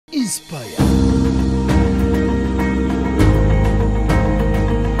Inspire.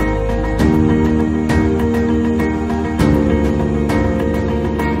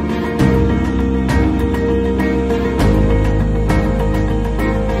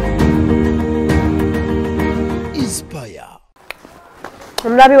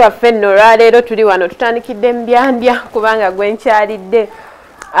 Omulabi waffe nno olwaleero tuli wano tutandikidde mu byandya kubanga gwe nkyalidde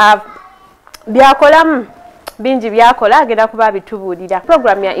byakolamu bingi byakola agenda kuba bitubuulira.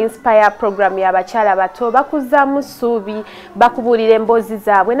 Program ya Inspire, program y'abakyala bato bakuzaamu ssuubi bakubuulira emboozi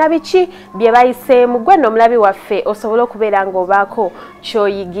zaabwe na biki bye bayiseemu. Gwe nno omulabi waffe osobola okubeera ng'obaako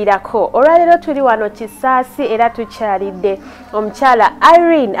ky'oyigirako. Olwaleero tuli wano Kisaasi era tukyalidde omukyala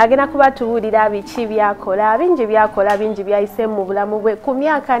Irene agenda kuba tubuulira biki byakola bingi byakola bingi byayiseemu mu bulamu bwe ku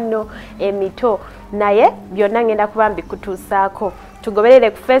myaka nno emito, naye byonna ngenda kuba mbikutuusaako.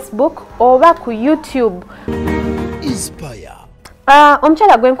 Tugoberere ku Facebook oba ku YouTube. Inspire.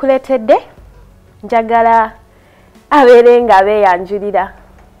 Omukyala gwe nkuleetedde njagala abeere nga beeyanjulira.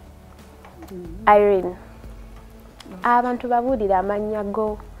 Irene, abantu babuulira amannya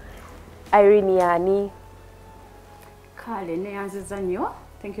go. Irene yani? Kale neyanziza nnyo.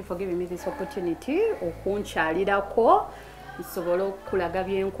 Thank you for giving me this opportunity okunkyalirako nsobola okulaga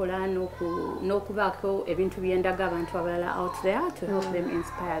byenkola n'okubaako ebintu byendaga abantu abalala out there to help them,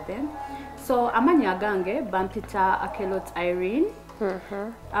 inspire them. So amanya gange bampita Akellot Irene.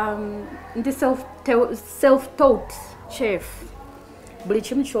 Ndi self-taught chef. Buli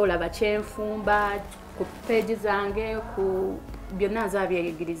kimu kyolaba kyenfumba ku page zange ku byonna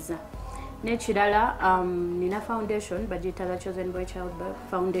nzabyeyigiriza. N'ekirala nina foundation bagiyita The Chosen Boy Child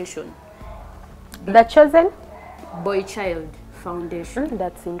Foundation. The Chosen Boy Child Foundation.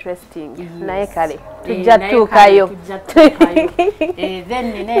 That's interesting. Yes. Naye kale tujja tuukayo.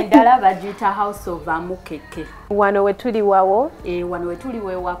 Then nina endala bagiyita House of Amukeke. Wano we tuli wawo. Wano we tuli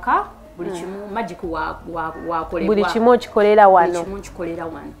wewaka buli kimu magic wakolebwa. Buli kimu kikolera wano. Buli kimu kikolera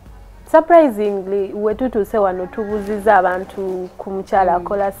wano. Surprisingly, we tutuuse wano tubuuziza abantu ku mukyala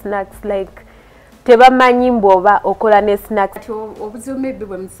akola snacks like tebamanyi mbwoba okola ne snacks. Obuzibu maybe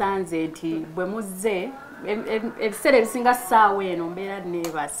bwe musanze nti bwe muzze ebiseera ebisinga ssaawa eno mbeera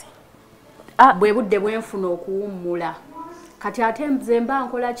neebase. Bwe budde bwenfuna okuwummula. Kati ate nze mba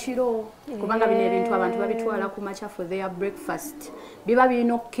nkola kiro kubanga bino ebintu abantu babitwala ku makya for their breakfast. Biba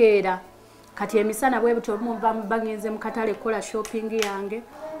birina okukeera. Kati emisana bwe buto bagenze mu katale kukola shopping yange.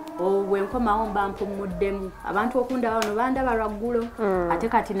 Bwenkomawo mba mpumuddemu. Abantu okundaba wano bandaba lwaggulo. Ate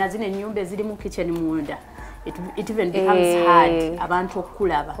kati nazino ennyumba eziri mu kitchen munda. It even becomes hard abantu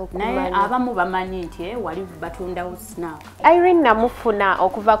okulaba. Naye abamu bamanyi nti wali batundawo snack. Irene namufuna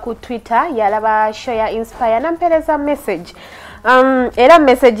okuva ku Twitter yalaba show ya Inspire nampereza message. Era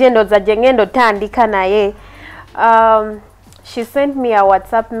message endoza gye ngendo tandika naye. She sent me a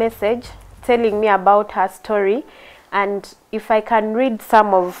WhatsApp message telling me about her story, and if I can read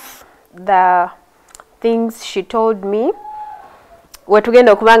some of the things she told me.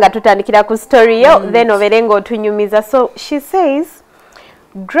 Wetugenda okubanga tutandikira ku story yo then oberengo otunyumiza. So she says,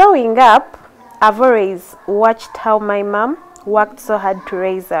 growing up I've always watched how my mom worked so hard to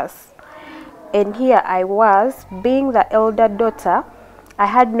raise us, and here I was being the elder daughter. I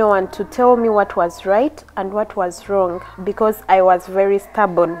had no one to tell me what was right and what was wrong because I was very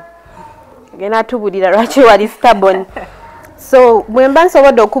stubborn. Gena tubulira lwaki wali stubborn. So bwemba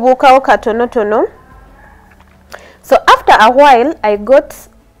nsobodde okubuukawo katonotono. So after a while, I got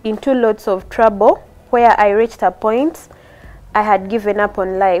into lots of trouble where I reached a point I had given up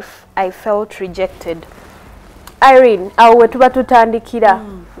on life. I felt rejected. Irene, awo wetuba tutandikira.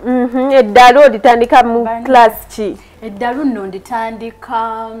 Eddalu oditandika mu class ki? Eddalu nno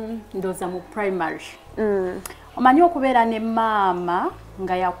nditandika ndoza mu primary. Omanyi okubeera ne maama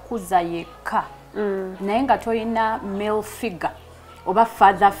nga yakuza yekka. Naye nga toyina male figure oba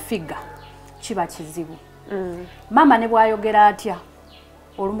father figure kiba kizibu. Mama ne bwayogera atya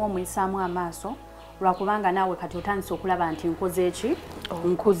olumu omuyisaamu amaaso lwakubanga naawe kati otandise okulaba nti nkoze eki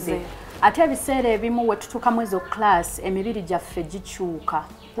nkuze. Ate ebiseera ebimu we tutuukamu ezo class emibiri gyaffe gikyuka.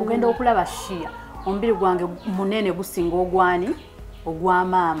 Ogenda okulaba shia omubiri gwange munene gusinga ogwani ogwa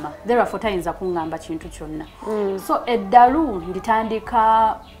maama. Therefore tayinza kuŋŋamba kintu kyonna. So eddalu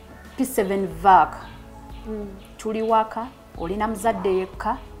nditandika P7 vac. Tuli waka olina muzadde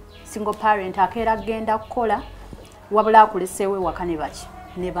yekka. Single parent akeera agenda kukola wabula akuleseewo ewaka ne baki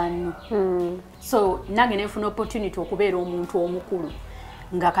ne banno. So nange nefuna opportunity okubeera omuntu omukulu.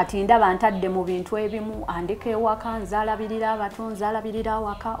 nga kati ndaba ntadde mu bintu ebimu andika ewaka nzaalabirira abato nzaalabirira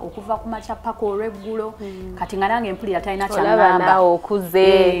awaka okuva ku makya paka olw'eggulo kati nga nange mpulira talina kyaŋŋamba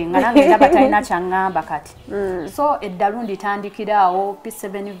okuze nga nange ndaba talina kyaŋŋamba kati so eddalu nditandikiraawo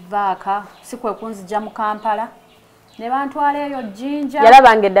P7 vaaka si kwe kunzija mu Kampala ne bantwala eyo Jinja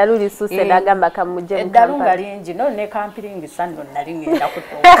yalabanga eddalu lisuuse n'agamba kamuje mu eddalu nga lingi no ne kampiringisa nno nali ngenda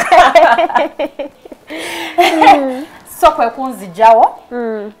kutuuka so kwe kunzijawo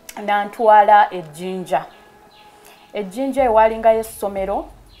nantwala ejjinja ewalingayo essomero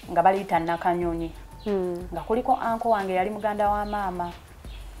nga baliyita Nakanyonyi nga kuliko anko wange yali muganda wa maama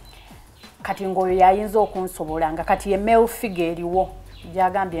kati ng'oyo yayinza okunsobola nga kati ye male figure eriwo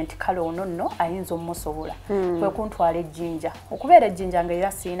gyagambye nti kale ono nno ayinza omumusobola kwe kuntwala ejjinja okubeera ejjinja nga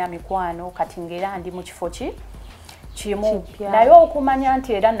era siina mikwano kati ng'era ndi mu kifo kimu naye okumanya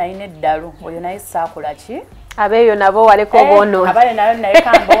nti era nayina eddalu oyo naye saakola ki abeeyo nabo waleko boonoonye abayo naye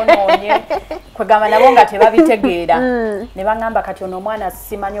kamboonoonye kwegamba nabo nga tebabitegeera ne baŋŋamba kati ono omwana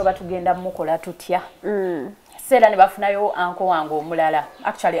simanyi oba tugenda mukola tutya seera ne bafunayo anko wange omulala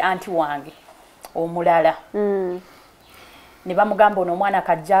actually anti wange omulala ne bamugamba ono omwana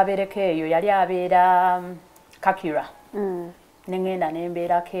kajja abeereko eyo yali abeera Kakira ne ŋŋenda ne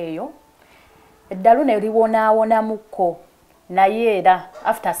mbeerako eyo eddalu ne liwonaawonamukko naye era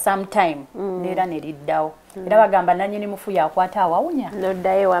after some time neera ne liddawo era bagamba nannyini mufu yakwata awawunya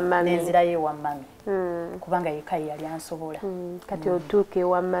noddayo ewa mami nenzirayo ewa mami kubanga yeka ye yali ansobola kati otuuka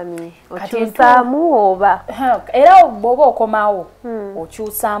ewa mami okyusaamu oba era bw'oba okomawo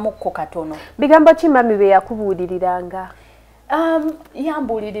okyusaamukko katono bigambo ki mami bye yakubuuliriranga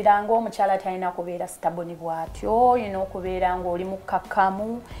yambuulirira ng'omukyala talina kubeera sitaboni bw'atyo olina okubeera ng'oli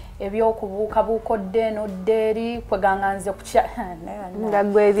mukkakkamu ebyokubuukabuuka odde n'odda eri kweganga nze nga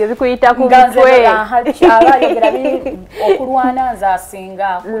gwe ebyo bikuyita ku mutwe aba ayogera okulwana nze asinga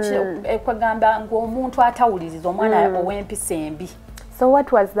kwegamba ng'omuntu atawuliriza omwana ow'empisa embi. So what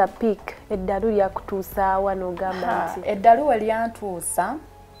was the peak eddalu lyakutuusa wano ogamba nti eddalu we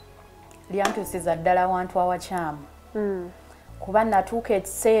lyantuusiza ddala wantu awakyamu kuba natuuka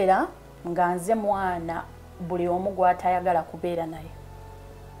ekiseera nga nze mwana buli omu gw'atayagala kubeera naye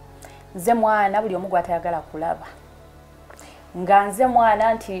nze mwana buli omu gw'atayagala kulaba nga nze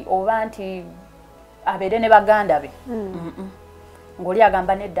mwana nti oba nti abeere ne baganda be ng'oli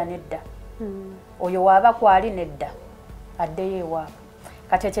agamba nedda oyo waaba kwali nedda addeyo ewaabwe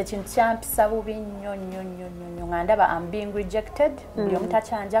kati ekyo ekintu kyampisa bubi nnyo nga ndaba am being rejected buli omu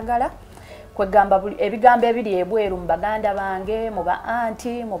takyanjagala kwegamba ebigambo ebiri ebweru mu baganda bange mu ba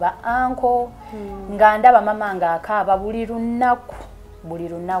anti mu ba anko nga ndaba mama nga akaaba buli lunaku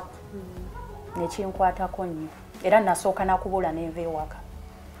nekinkwatako nnyo era nasooka nakubula nenva ewaka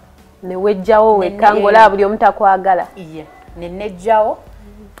newejjawo wekka ng'olaba buli omu takwagala iye nenejjawo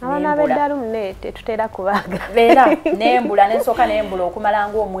abaana b'eddalu mune tetutera kubaagala era nembula nensooka nembula okumala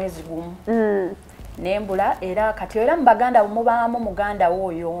ng'omwezi gumu nembula era kati era mu baganda mubaamu muganda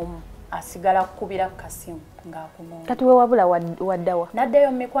wo oyo omu asigala kukubira kasimu ng'akunoonya kati we wabula waddawa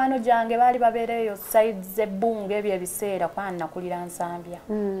naddeyo mu mikwano gyange baali babeereeyo sides ebbunga ebyo ebiseera kubanga nakulira Nsambya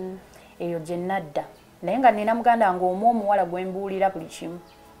eyo gye nadda naye nga nina muganda wange omu omuwala gwe mbuulira buli kimu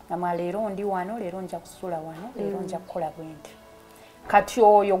nga leero ndi wano leero nja kusula wano leero nja kukola bwe nti kati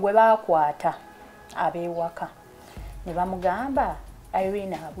oyo gwe baakwata ab'ewaka ne bamugamba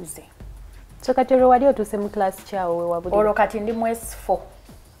Irene abuze so kati olwo wali otuuse mu class kyawo we wabuli olwo kati ndi mu S4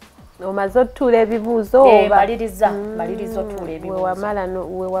 omaze otuula ebibuuzo oba maliriza otuula ebibuuzo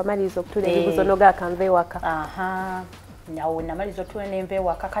we wamaliriza okutuula ebibuuzo n'ogaakanva ewaka nawo namaliza otuula n'enva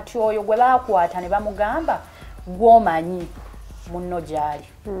ewaka kati oyo gwe baakwata ne bamugamba gw'omanyi munno gyali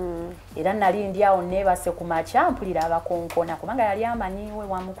era nali ndi awo neebase ku makya mpulira abakonkona kubanga yali amanyiwe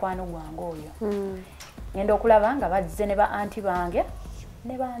wa mukwano gwange oyo ngenda okulaba nga bazze ne ba anti bange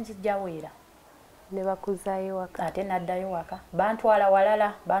ne banjijjawo era ne bakuzaayo waka ate naddayo waka bantwala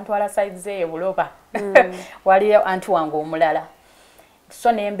walala bantwala sides eyo buloba waliyo anti wange omulala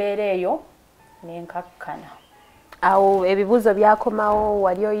so nembeera eyo nenkakkana awo ebibuuzo byakomawo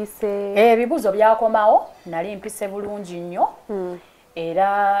wali oyise ebibuuzo byakomawo nali mpise bulungi nnyo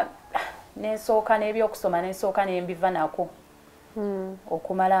era nensooka n'ebyokusoma nensooka nembiva nako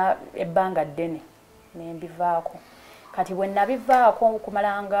okumala ebbanga ddene nembivaako kati bwe nabivaako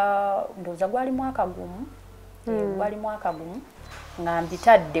okumalanga ndowooza gwali mwaka gumu nga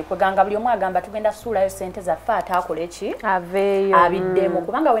mbitadde kweganga buli omu agamba tugenda suulayo ssente zaffe ataakola eki aveeyo abiddemu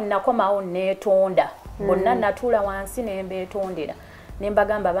kubanga we nakomawo neetonda bonna natuula wansi nembeetondera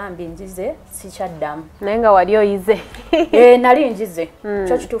nembagamba bambi njize sikyaddamu naye nga wali oyize nali njize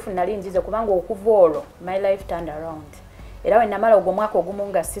kyo kituufu nali njize kubanga okuva olwo my life turned around era we namala ogwo mwaka ogumu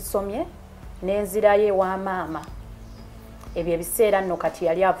nga sisomye nenzirayo ewa maama ebyo ebiseera nno kati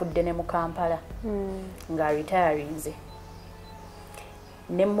yali avudde ne mu Kampala nga retirinze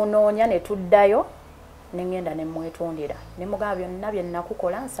ne munoonya ne tuddayo ne ngenda ne mwetondera ne mugaba byonna bye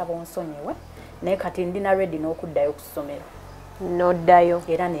nakukola nsaba onsonyiwe naye kati ndina ready n'okuddayo ku ssomero n'oddayo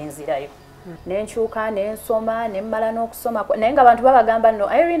era nenzirayo nenkyuka nensoma nemmala n'okusoma naye nga abantu babagamba nno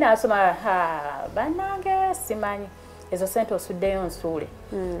Irene asoma bannange simanyi ezo sente osuddeyo nsuule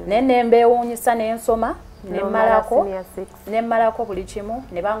naye nembeewuunyisa nensoma nemmalako buli kimu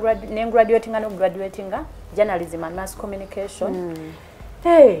nengraduatinga n'ograduatinga journalism and mass communication.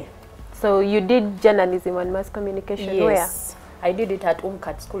 Hey. So you did journalism and mass communication. Yes. Where? I did it at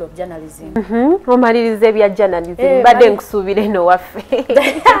UMCAT School of Journalism. Omaliriza ebya journalism badde nkusubire no waffe.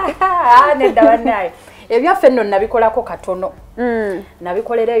 Nedda bannaye ebyaffe nno nabikolako katono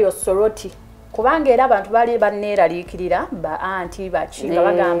nabikolera eyo Soroti kubanga era abantu bali banneeraliikirira ba anti baki nga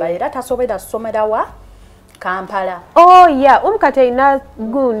bagamba era tasobera ssomera wa Kampala. Oh yeah, ina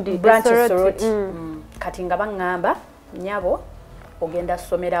gundi branch Soroti. Kati nga baŋŋamba nyabo ogenda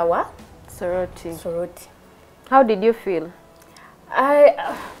ssomera wa Soroti. How did you feel?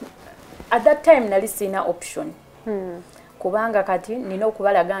 At that time nali sina option. Kubanga kati nina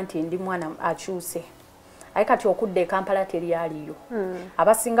okubalaga nti ndi mwana akyuse. Ayi kati okudde Kampala teri aliyo.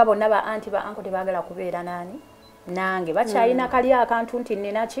 Abasinga bonna ba anti ba uncle tebagala kubeera nani nange bakyayina kali akantu nti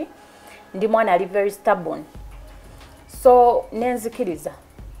nina ki ndi mwana ali very stubborn. So nenzikiriza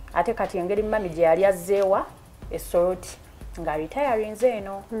ate kati engeri mami gye yali azzeewa Soroti nga retirinze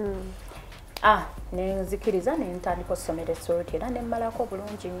eno. Nenzikiriza nentandika okusomera Soroti era nemmalako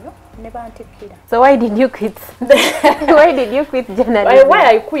bulungi nnyo ne bantikkira. So why did you quit? Why did you quit journalism?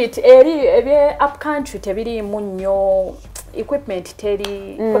 Why I quit? Ebye up country tebiriimu nnyo equipment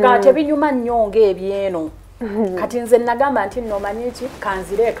teri kuga tebinyuma nnyo ng'ebyeno. Kati nze nagamba nti nno manyi ki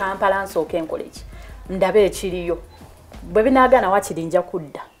kanzire Kampala nsooke enkole ki ndabe ekiriyo bwe binaagana wakiri nja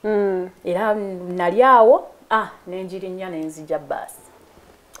kudda. Era nali awo nenjirinya nenzija basi.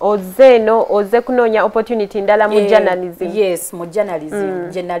 Oze kunoonya opportunity ndala mu journalism. Yes, mu journalism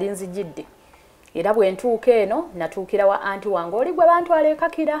gye nali nzijidde. Era bwe ntuuka eno natuukira wa anti wange oli gwe bantwala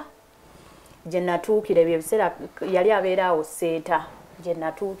ekakira. Gye natuukira ebyo ebiseera yali abeera awo seeta gye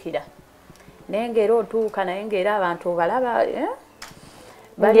natuukira. Naye ng'era otuuka naye ng'era abantu balaba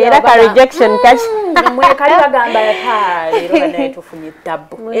ng'era ka rejection kaki mwekali bagamba leero banaye tufunye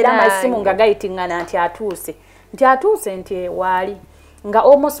tabbu. Era amasimu nga gayitingana nti atuuse nti waali nga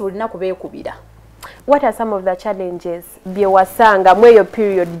almost bulina kubeekubira. What are some of the challenges bye wasanga mu eyo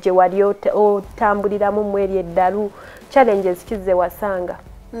period gye wali otambuliramu mu eri eddalu? Challenges kize wasanga?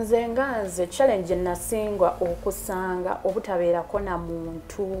 Nze challenge nasinga okusanga obutabeerako na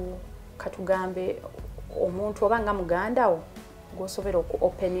muntu katugambe omuntu oba nga muganda wo gwosobera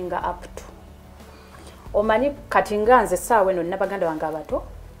openinga up to. Omanyi kati nga nze saawa eno nabaganda bange abato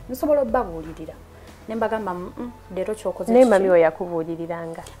nsobola obbabuulirira nembagamba leero kyokoze naye mami we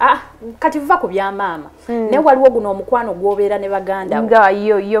yakubuuliriranga kati va ku bya maama naye waliwo guno omukwano gwobeera ne baganda nga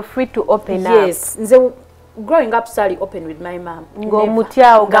you're free to open up. Yes, nze growing up sali open with my mom.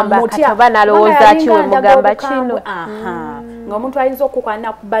 Ng'omutya ogamba kataba nalowooza ki we mugamba kino. Ng'omuntu ayinza okukuba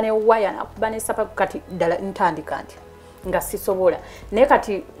nakuba ne waya nakuba ne sapa kati ddala ntandika nti nga sisobola. Naye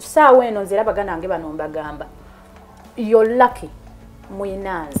kati saawa eno nze era baganda bange bano mbagamba you're lucky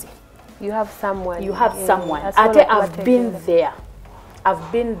mwinanze. You have someone. Ate I've been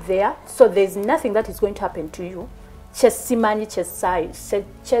there. So there's nothing that is going to happen to you. Chesimanyi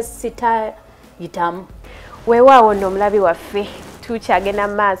chesita yitamu. Weewaawo nno omulabi waffe tukyagenda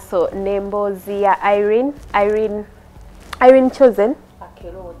maaso n'emboozi ya Irene Chosen.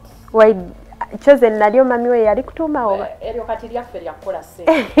 Akellot. Why Chosen nalyo mami we yali kutuumawo? Eryo kati lyaffe lyakola se.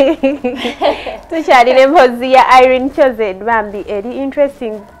 Tukyali n'emboozi ya Irene Chosen bambi eri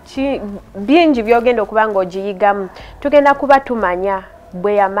interesting bingi byogenda okuba ng'ogiyigamu. Tugenda kuba tumanya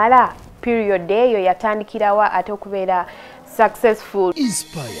bwe yamala period eyo yatandikirawa ate okubeera successful.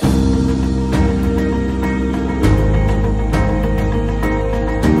 Inspire.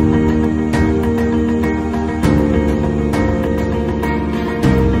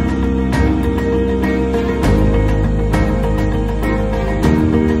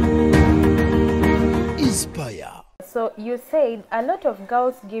 So you said a lot of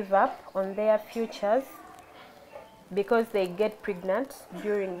girls give up on their futures because they get pregnant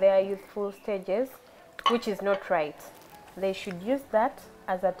during their youthful stages, which is not right. They should use that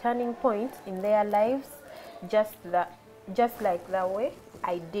as a turning point in their lives, just like the way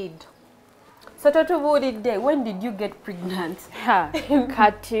I did. So totubuulidde, when did you get pregnant?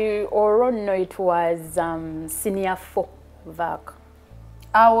 Kati orono it was senior 4. vac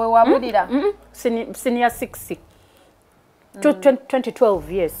awe wabulira senior 6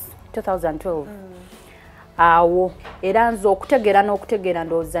 2012 yes 2012 awo era nzo okutegeera n'okutegeera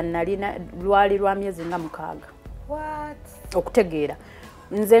ndowooza nalina lwali lwa myezi nga 6 okutegeera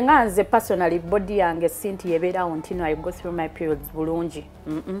nze nga nze personally body yange sinti yebeerawo nti no I go through my periods bulungi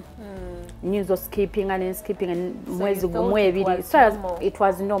nyinza skipping and skipping mwezi gumu ebiri so it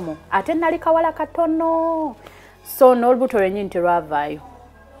was normal ate nali kawala katono so n'olubuto lwennyini terwavaayo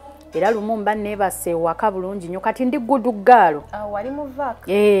era lumu mba neebase waka bulungi nnyo kati ndi good girl wali mu vac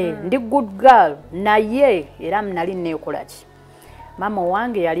ndi good girl naye era nali neekola ki mama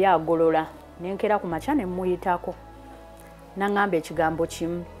wange yali agolola nenkera ku makya ne muyitako nangamba ekigambo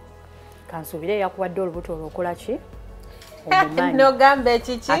kimu kansuubire yakuwadde olubuto olwokola ki omumanyi nogamba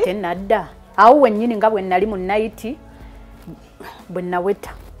ekiki ate nadda awo wennyini nga bwe nali mu naiti bwe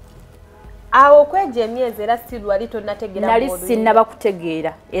naweta awo kweja emyezi era still wali tonategeera nali sinnaba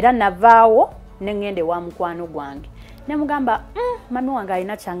kutegeera era navaawo nengende wa mukwano gwange nemugamba mami wange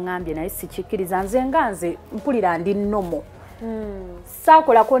alina kyaŋŋambye naye sikikkiriza nze nga nze mpulira ndi nnomo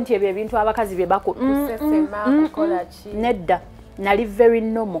saakolako nti ebyo ebintu abakazi bye nedda nali very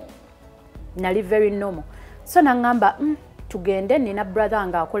normal so naŋŋamba tugende nina brother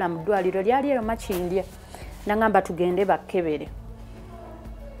wange akola mu ddwaliro lyali eyo makindye naŋŋamba tugende bakkebere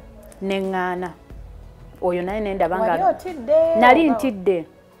neŋŋaana oyo naye nendaba nga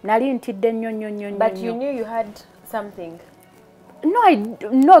nali ntidde nnyo but you knew you had something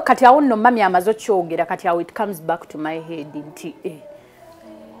no kati awo nno mami amaze okyogera kati awo it comes back to my head nti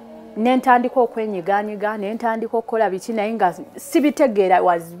nentandika okwenyiganyiga nentandika okukola biki naye nga sibitegeera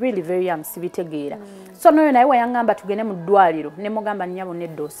was really very young sibitegeera so noyo naye wayaŋŋamba tugende mu ddwaliro nemugamba nnyabo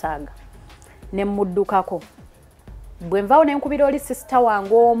nedda osaaga nemuddukako bwe nvaawo nenkubira oli sister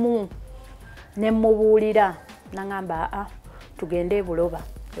wange omu nemubuulira naŋŋamba tugende ebuloba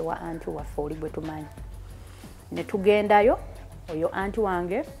ewa anti waffe oli bwe tumanyi ne tugendayo oyo anti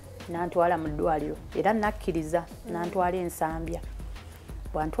wange nantwala mu ddwaliro era nakkiriza nantwala ensambya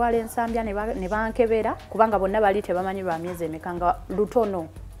bwantwala ensambya ne bankebera kubanga bonna bali tebamanyi lwa myezi emeka nga lutono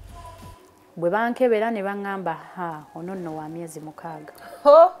bwe bankebera ne baŋŋamba ono nno wa myezi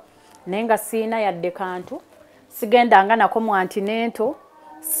 6 naye nga siina yadde kantu sigendanga nako mu antinento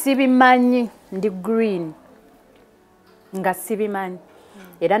sibimanyi ndi green nga sibimanyi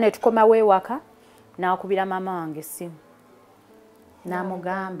era ne tukomawo ewaka n'akubira mama wange essimu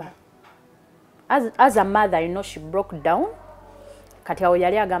n'amugamba as a mother you know she broke down kati awo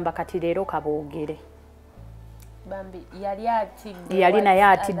yali agamba kati leero kaboogere bambi yali naye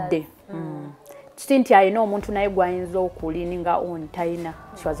atidde kiti nti alina omuntu naye gwayinza okulini nga on talina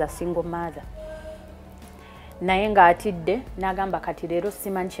she was a single mother naye ng'atidde n'agamba kati leero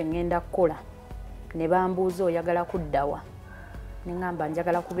simanyi kye ŋŋenda kukola ne bambuuza oyagala kuddawa ne ŋŋamba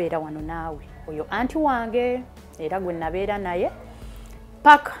njagala kubeera wano naawe oyo anti wange era gwe nabeera naye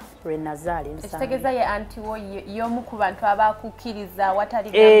paka lwe nazaala ensambya ekitegeeza ye anti wo y'omu ku bantu abakukkiriza watali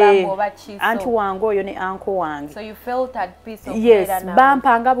gamba oba kiso anti wange oyo ne anko wange so you felt at peace of yes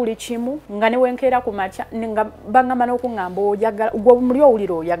bampanga buli kimu nga ne wenkeera ku makya nga baŋŋamba n'okuŋŋamba oyagala gwe muli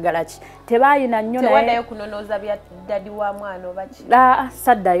owulira oyagala ki tebaayina nnyo tewaddayo kunonooza bya dadi wa mwana oba ki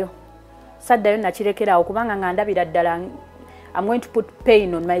saddayo nakirekerawo kubanga nga ndabira ddala I'm going to put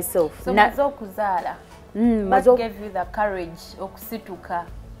pain on myself so maze okuzaala what gave you the courage okusituka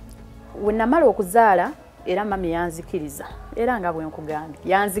we namala okuzaala era mami yanzikiriza era nga bwe nkugambye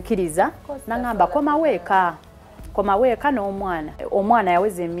yanzikiriza naŋŋamba koma weeka n'omwana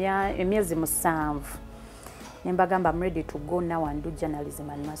yaweza emyezi 7 nembagamba I'm ready to go now and do journalism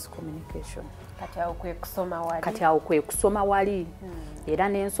and mass communication kati awo kwe kusoma wali era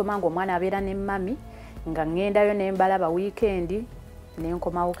nensoma ng'omwana abeera ne mami nga ŋŋendayo nembalaba weekend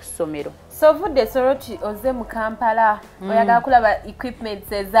nenkomawo ku ssomero so ovudde Soroti oze mu Kampala oyagala kulaba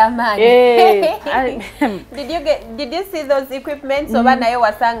equipments ez'amaanyi did you see those equipments oba naye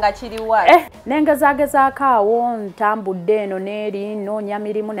wasanga kiriwa nengezagezaako awo ntambudde eno n'eri noonya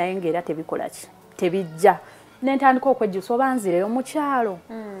mirimu naye ng'era tebikola ki tebijja nentandika okwejjusa oba nzireyo mu kyalo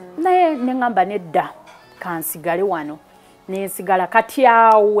naye neŋŋamba nedda kansigale wano nensigala kati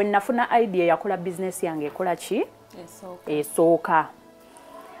awo we nafuna idea yakola business yange ekola ki esooka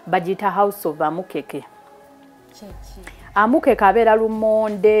bagita house of amukeke amukeke abeera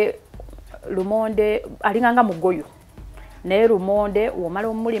lumonde alinganga mugoyo naye lumonde womala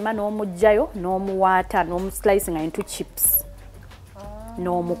omulima n'omugjayo n'omuwaata n'omuslicing into chips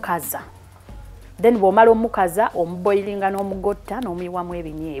n'omukaza then bw'omala omukaza omuboilinga n'omugotta n'omuyiwamu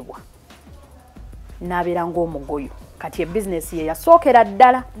ebinyeebwa n'abeera ng'omugoyo kati business ye yasookera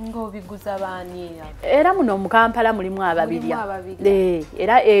ddala ng'obiguza baani era muno mu Kampala mulimu ababiri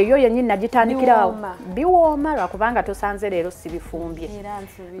era eyo yennyini nagitandikirawo biwooma lwakubanga tosanze leero sibifumbye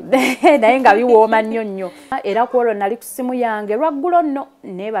naye nga biwooma nnyo nnyo era ku olwo nali ku ssimu yange lwaggulo nno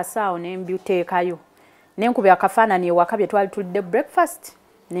neebasaawo ne mbiteekayo nenkuba akafaanani ewaka bye twali tulidde breakfast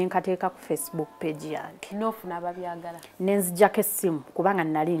nenkateeka ku Facebook page yange n'ofuna ababyagala nenzijjako essimu kubanga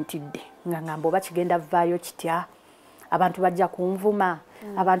nali ntidde nga ngamba oba kigenda vaayo kitya abantu bajja kunvuma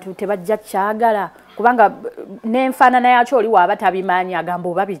abantu tebajja kyagala kubanga n'enfaanana yakyo oli waaba tabimanyi agamba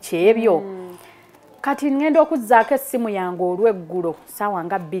oba biki ebyo kati ngenda okuzzaako essimu yange olw'eggulo ssaawa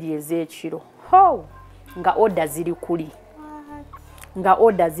nga 2 ez'ekiro nga oda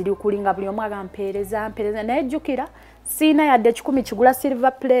ziri kuli nga buli omu agampeereza naye jjukira siina yadde 10 kigula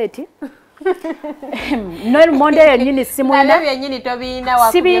silver plate Monde yennyini simulina byennyini tobiina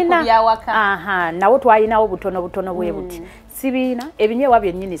wakubye kubyawaka nawo twalinawo butono bwe buti sibiina ebinyeebwa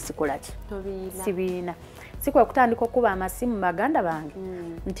byennyini sikolaki sibiina sikwe kutandika okuba amasimu baganda bange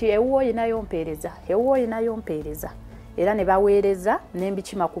nti ewuwo yinayo mpeereza era ne baweereza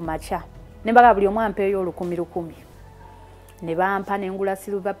nembikima ku maca ne mbaga buli omu ampeeyo 10,000 ne bampa nengula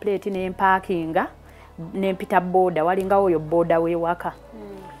silver plate nempaakinga nempita boda walingawo oyo boda wewaka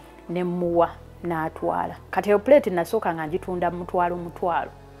nemuwa n'atwala kati eyo plate nasooka nga ngitunda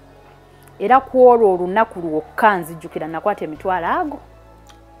mutwalo era ku olwo olunaku lwokka nzijjukira nakwata emitwalo ago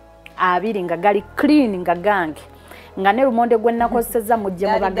 2 nga gali clean nga gange nga ne lumonde gwe nakozesezza mujje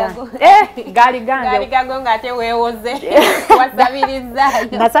mu baganda gali gange ng'ate weewoze wasabiriza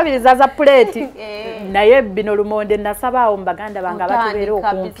nasabiriza za plate naye bino lumonde nasabaawo mu baganda bange abatubeera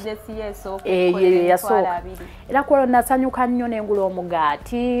okumpi yasooka era kwolwo nasanyuka nnyo nengula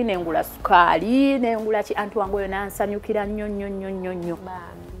omugaati nengula sukaali nengula ki antu wange oyo nansanyukira nnyo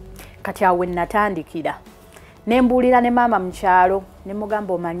kati awo natandikira nembuulira ne maama mu kyalo ne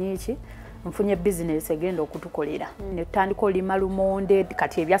mugamba omanyi ki nfunye business egenda okutukolera ne tutandika olima lumonde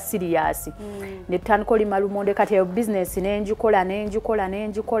kati ebya serious ne tutandika olima lumonde kati eyo business nenjikola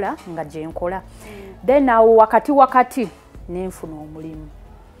nga gyenkola then awo wakati nenfuna omulimu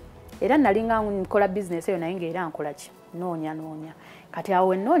era nalinga nkola business eyo naye ngaera nkola ki noonya kati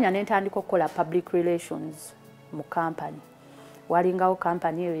awo ennoonya nentandika okukola public relations mu company walingawo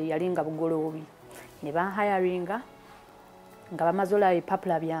company eyo yalinga bugoloobi ne banhayaringa nga bamazola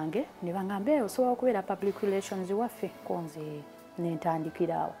ebipapula byange ne bangamba osobola okubeera public relations waffe konze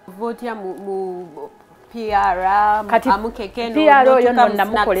nentandikiraawo votya mu PR amukeke PR oyo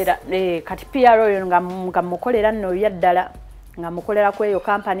namukolera kati PR oyo nga mukolera nno yaddala nga mukolera kweyo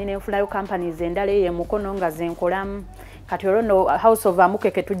company nenfunayo companies endala eyo mukono nga zenkolamu kati olwo no house of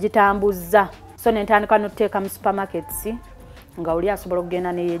amukeke tugitambuzza so nentandika n'oteeka mu supermarkets nga oli asobola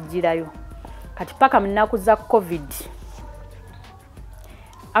okugenda neyejjirayo kati paka mu nnaku za covid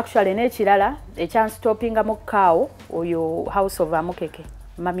actually n'ekirala ekyanstopinga mu kaawo oyo house of amukeke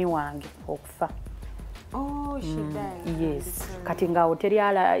mami wange okufa yes kati ngaawo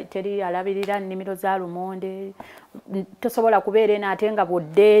teri alabirira nnimiro za lumonde tosobola kubeera ate nga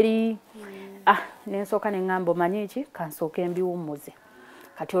bwoddeeri nensooka neŋŋamba omanyi ki kansooka embiwummuze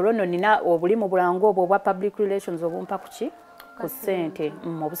kati olwo nno nina obulimu bwangu obwo obwa public relations obumpa kuki ku ssente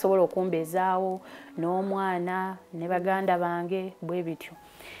obusobola okumbeezaawo n'omwana ne baganda bange bwe bityo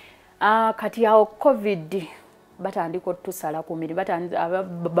kati awo covid batandika otusala ku miri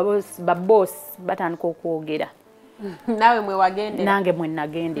babosi batandika okwogera nawe mwe wagendera nange mwe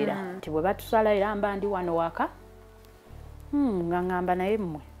nagendera nti bwe batusala era mba ndi wano waka nga ngamba naye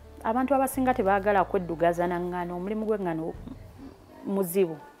mmwe abantu abasinga tebaagala kweddugaza naŋŋaano omulimu gw'eŋŋaano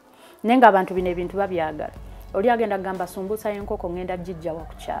muzibu naye nga abantu bino ebintu babyagala oli agenda kugamba sumbuusa y'enkoko ngenda gijjawa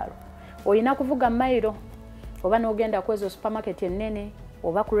ku kyalo olina kuvuga mayiro oba n'ogenda kwezo supermarket ennene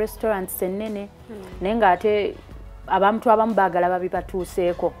oba ku restaurants ennene naye ng'ate abantu abamu baagala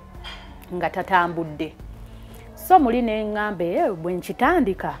babibatuuseeko nga tatambudde so muli neŋŋambe bwe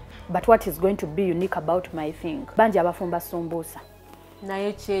nkitandika but what is going to be unique about my thing bangi abafumba sumbuusa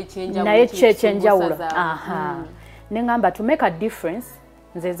naye kyekyenjawulo neŋŋamba to make a difference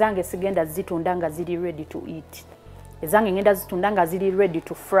nze zange sigenda zitunda nga ziri ready to eat ezange ngenda zitunda nga ziri ready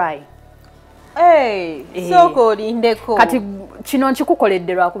to fry sooka olindeko kati kino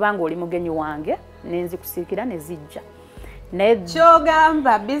nkikukoledde lwakubanga oli mugenyi wange nenzikusiikira ne zijja naye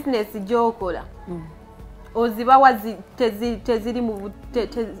kyogamba bizinesi gy'okola ozibawa teziri mu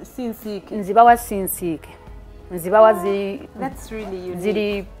sinsiike nzibawa sinsiike nzibawa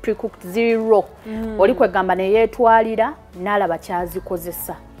ziri pre-cooked ziri raw oli kwegamba neyeetwalira n'alaba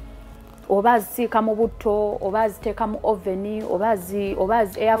kyazikozesa oba azisiika mu butto oba aziteeka mu oven oba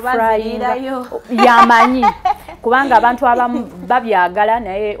air frying yamanyi kubanga abantu abamu babyagala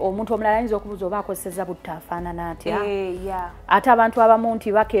naye omuntu omulala ayinza okubuuza oba akozesezza butta afaanana atya ate abantu abamu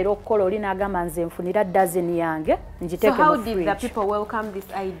nti bakeera okukola oli n'agamba nze nfunira dozen yange ngiteeke mu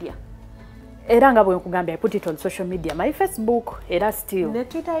fridge. Era nga bwe nkugambye I put it on social media my Facebook era still ne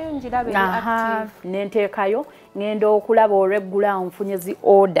Twitter yo njirabe active nenteekayo ngenda okulaba oregula nfunye zi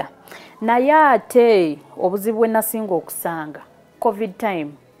order naye ate obuzibu bwe nasinga okusanga covid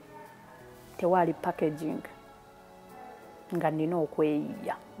time tewali packaging nga nina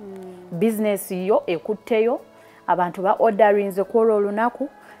okweyiya business yo ekutteyo abantu ba orderinze kwolwo olunaku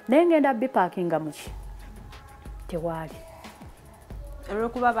naye ngenda bipakinga muki tewali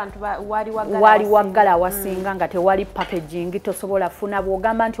kuba abantu wali waggala wasinga nga tewali packaging tosobola funa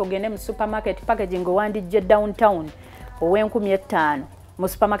bw'ogamba nti ogende mu supermarket packaging owandijje downtown ow' $15,000 mu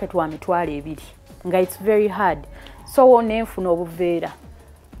supermarket wa $2,000 nga it's very hard so nenfuna obuveera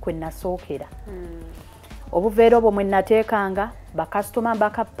kwe nasookera obuveera obwo mwe nateekanga bakasitoma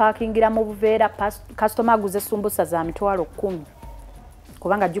bakapakingira mu buveera kasitoma aguze sumbusa za $10,000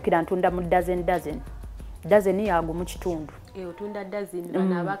 kubanga jjukira ntunda mu dozen yago mu kitundu otunda dozen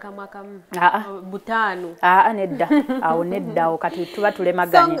banabaka mwakamu butaano nedda awo nedda awo kati tuba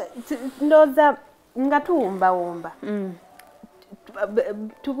tulemaganye ndoza nga tuwumbawumba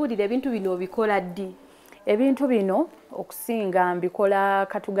tubulire ebintu bino obikola ddi ebintu bino okusinga mbikola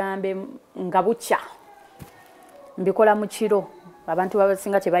katugambe nga bukya mbikola mu kiro abantu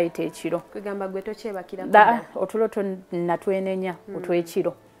babasinga kye bayita ekiro kwegamba gwe tokyebakira otulo natwenenya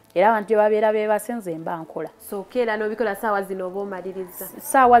otwekiro era abantu gye babeera beebasenze mba nkola so keera n'obikola saawa zino oba omaliriza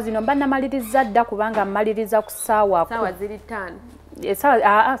saawa zino mba namaliriza dda kubanga mmaliriza ku saawa ziri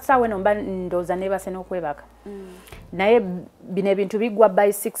 5 saawa eno mba ndooza neebase n'okwebaka naye bino ebintu biggwa by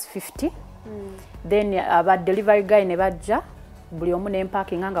 6:50 then aba delivery guy ne bajja buli omu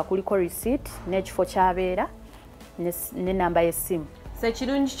n'empakinga nga kuliko receipt n'ekifo kyabeera n'ennamba y'essimu so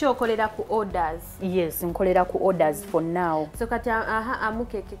ekirungi kyokolera ku orders yes nkolera ku orders for now so kati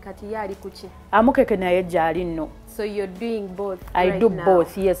amukeke kati yali kuki amukeke naye gyali nno so you're doing both I do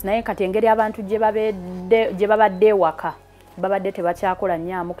both yes naye kati engeri abantu gye babadde ewaka babadde tebakyakola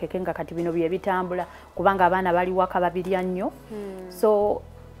nnyo amukeke nga kati bino bye bitambula kubanga abaana bali waka babirya nnyo so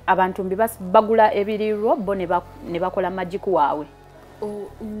abantu bagula ebirirwa bo ne bakola magic waabwe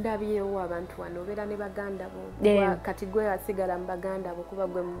ndabyewo abantu wano obeera ne baganda bo kati gwe wasigala mu baganda bo kuba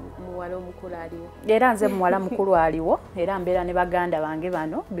gwe muwala omukulu aliwo era nze muwala mukulu aliwo era mbeera ne baganda bange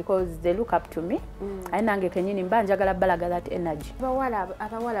bano because they look up to me aye nange kenyini mba njagala balaga that energy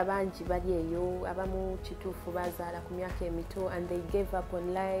abawala bangi bali eyo abamu kituufu bazaala ku myaka emito and they gave up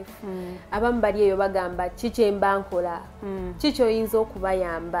on life abamu bali eyo bagamba kikyemba nkola kikyoyinza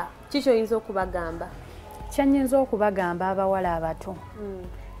okubayamba kikyoyinza okubagamba kyenyinza okubagamba abawala abato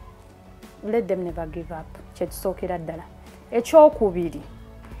let them never give up kyekisookera ddala ekyokubiri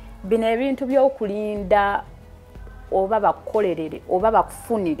bino ebintu by'okulinda oba bakukolerere oba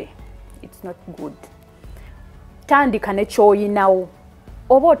bakufunire it's not good tandika nekyoyinawo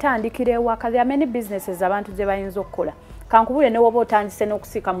oba otandikira ewaka there are many businesses abantu ze bayinza okukola kankubule ne woba otandise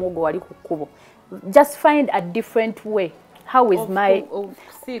n'okusiika muwogo wali ku kkubo just find a different way how is my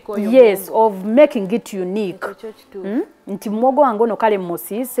of making it unique nti muwogo wange ono kale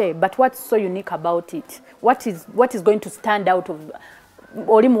musiise but what's so unique about it what is going to stand out of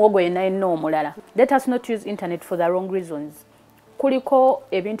oli muwogo yenna omulala let us not use internet for the wrong reasons kuliko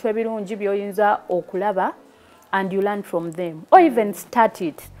ebintu ebirungi byoyinza okulaba and you learn from them or even start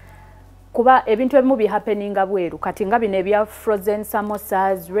it kuba ebintu ebimu bihappeninga bweru kati nga bino ebya frozen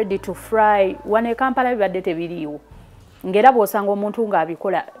samosas ready to fry wane Kampala bibadde tebiriiwo ngera bw'osanga omuntu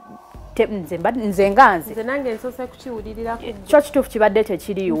ng'abikola nze nange nsoose kukiwulirira kyo kituufu kibadde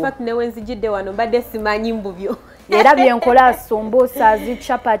tekiriiwo in fact newe nzijidde wano mbadde simanyi mbubyo era byenkola sumbusa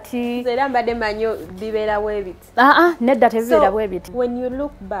zichapati era mbadde manyo bibeerawo ebiti nedda tebibeerawo ebiti when you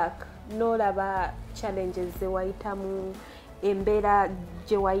look back n'olaba challenges ze wayitamu embeera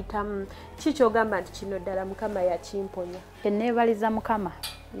gye wayitamu kikyogamba nti kino ddala mukama yakimponya enneebaliza mukama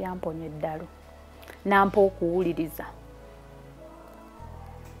yamponya eddalo nampa okuwuliriza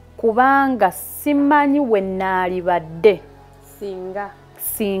kubanga simanyi we naalibadde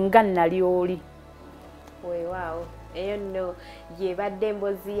singa nali oli weewaawo eyo nno yebadde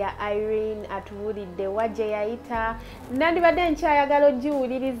emboozi ya Irene atuwulidde wajje yayita nandibadde nkyayagala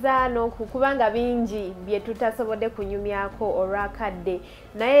ogiwuliriza kubanga bingi bye tutasobodde kunyumyako olwakadde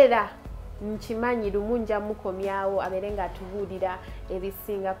naye era nkimanyi lumu nja mukomyawo abeere ng'atubuulira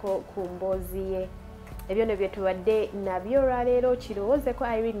ebisingako ku mboozi ye ebyo ne bye tubadde nabyo olwaleero kirowoozeko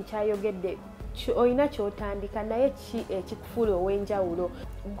Irene kyayogedde oyina kyotandika naye ki ekikufuula ow'enjawulo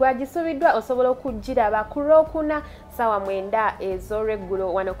gwagisubiddwa osobola okugiraba ku Lwokuna ssaawa 9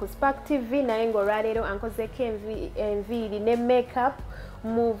 ez'olweggulo wano ku Spark TV naye ng'olwaleero ankozeeko enviiri ne makeup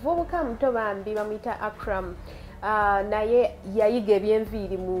muvubuka muto bambi bamuyita Akram naye yayiga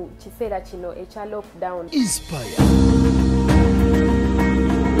ebyenviiri mu kiseera kino ekya lockdown. Inspire.